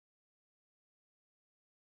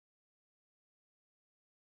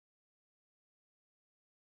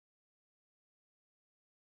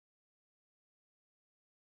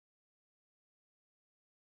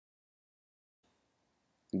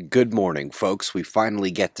Good morning, folks. We finally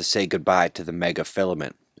get to say goodbye to the mega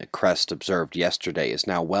filament. A crest observed yesterday is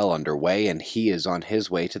now well underway, and he is on his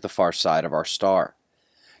way to the far side of our star.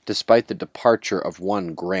 Despite the departure of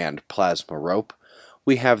one grand plasma rope,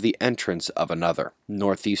 we have the entrance of another,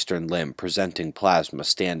 northeastern limb presenting plasma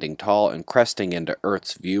standing tall and cresting into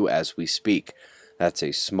Earth's view as we speak. That's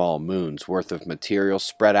a small moon's worth of material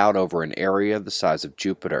spread out over an area the size of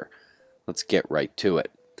Jupiter. Let's get right to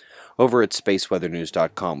it. Over at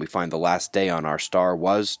spaceweathernews.com, we find the last day on our star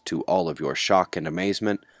was, to all of your shock and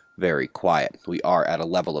amazement, very quiet. We are at a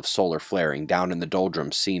level of solar flaring down in the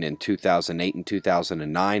doldrums seen in 2008 and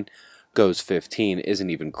 2009. GOES 15 isn't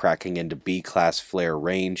even cracking into B-class flare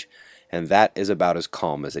range, and that is about as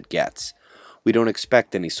calm as it gets. We don't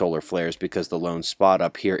expect any solar flares because the lone spot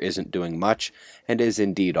up here isn't doing much and is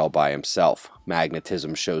indeed all by himself.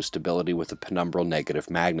 Magnetism shows stability with a penumbral negative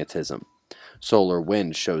magnetism. Solar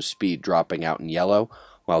wind shows speed dropping out in yellow,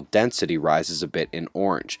 while density rises a bit in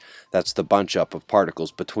orange. That's the bunch up of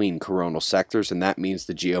particles between coronal sectors, and that means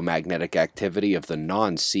the geomagnetic activity of the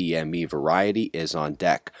non-CME variety is on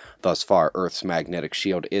deck. Thus far, Earth's magnetic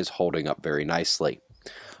shield is holding up very nicely.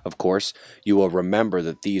 Of course, you will remember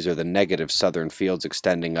that these are the negative southern fields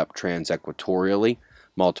extending up transequatorially.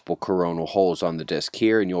 Multiple coronal holes on the disk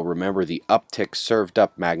here, and you'll remember the uptick served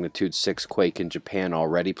up magnitude 6 quake in Japan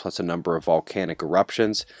already, plus a number of volcanic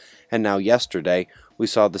eruptions. And now yesterday, we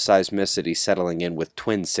saw the seismicity settling in with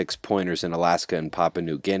twin 6-pointers in Alaska and Papua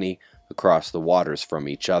New Guinea across the waters from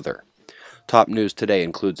each other. Top news today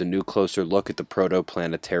includes a new closer look at the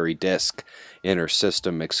protoplanetary disk. Inner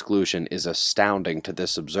system exclusion is astounding to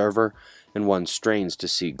this observer, and one strains to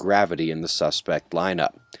see gravity in the suspect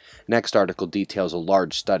lineup. Next article details a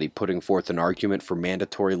large study putting forth an argument for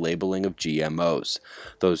mandatory labeling of GMOs.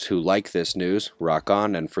 Those who like this news, rock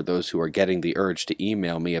on, and for those who are getting the urge to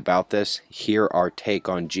email me about this, hear our take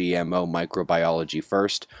on GMO microbiology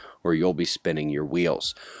first, or you'll be spinning your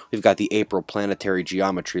wheels. We've got the April planetary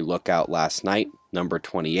geometry lookout last night, number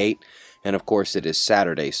 28, and of course it is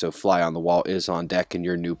Saturday, so Fly on the Wall is on deck, and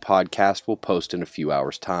your new podcast will post in a few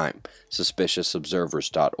hours' time,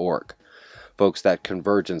 suspiciousobservers.org. Folks, that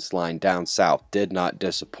convergence line down south did not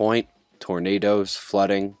disappoint. Tornadoes,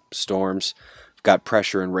 flooding, storms. We've got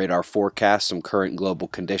pressure and radar forecasts, some current global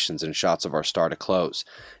conditions, and shots of our star to close.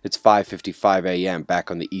 It's 5:55 a.m.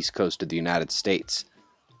 back on the east coast of the United States.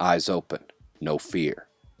 Eyes open, no fear.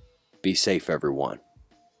 Be safe, everyone.